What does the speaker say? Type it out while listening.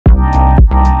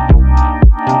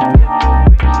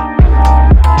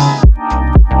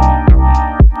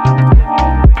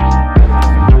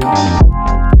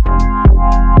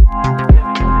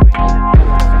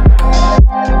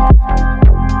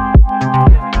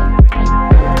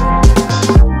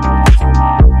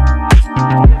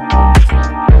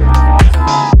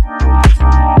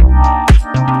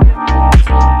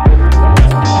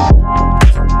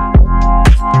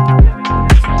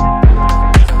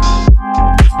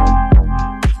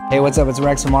Hey, what's up? It's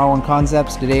Rex from R1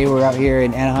 Concepts. Today we're out here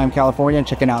in Anaheim, California,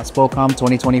 checking out Spocom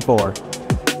 2024.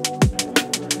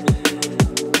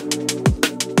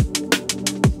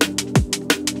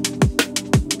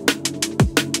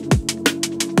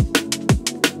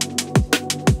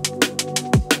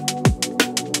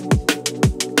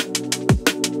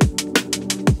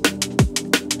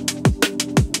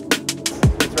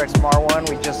 It's Rex from R1.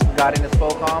 We just got into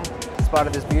Spocom.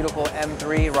 Spotted this beautiful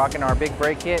M3 rocking our big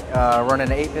brake kit,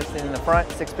 running an 8-piston in the front,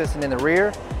 6-piston in the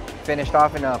rear, finished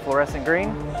off in a fluorescent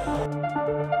green.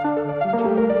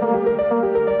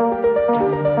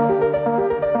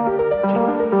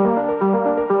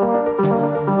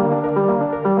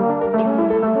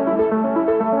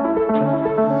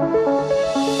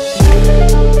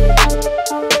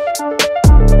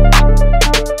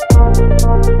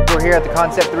 We're here at the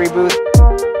Concept 3 booth.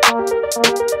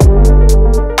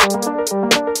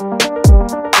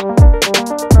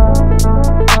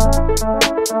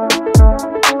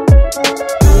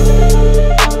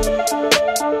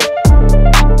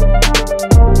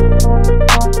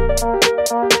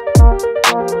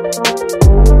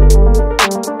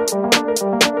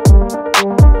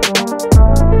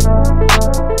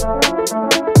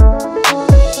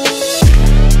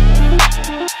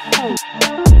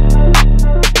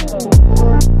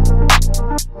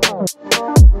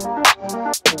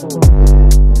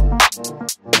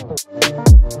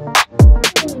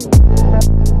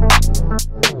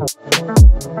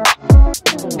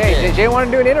 Hey, Jay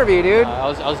wanted to do an interview, dude. I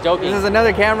was joking. This is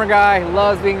another camera guy who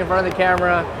loves being in front of the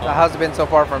camera. How's it been so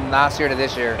far from last year to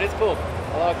this year? It's cool.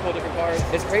 A lot of cool different cars.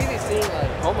 It's crazy seeing like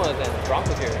Homas and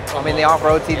Broncos here. I mean, the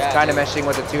off-road seems kind of meshing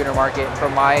with the tuner market.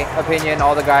 From my opinion,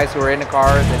 all the guys who are into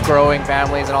cars and growing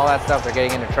families and all that stuff are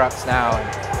getting into trucks now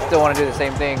and still want to do the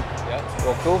same thing. Yeah.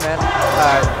 Well, cool, man. All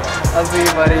right. I'll see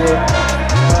you, buddy.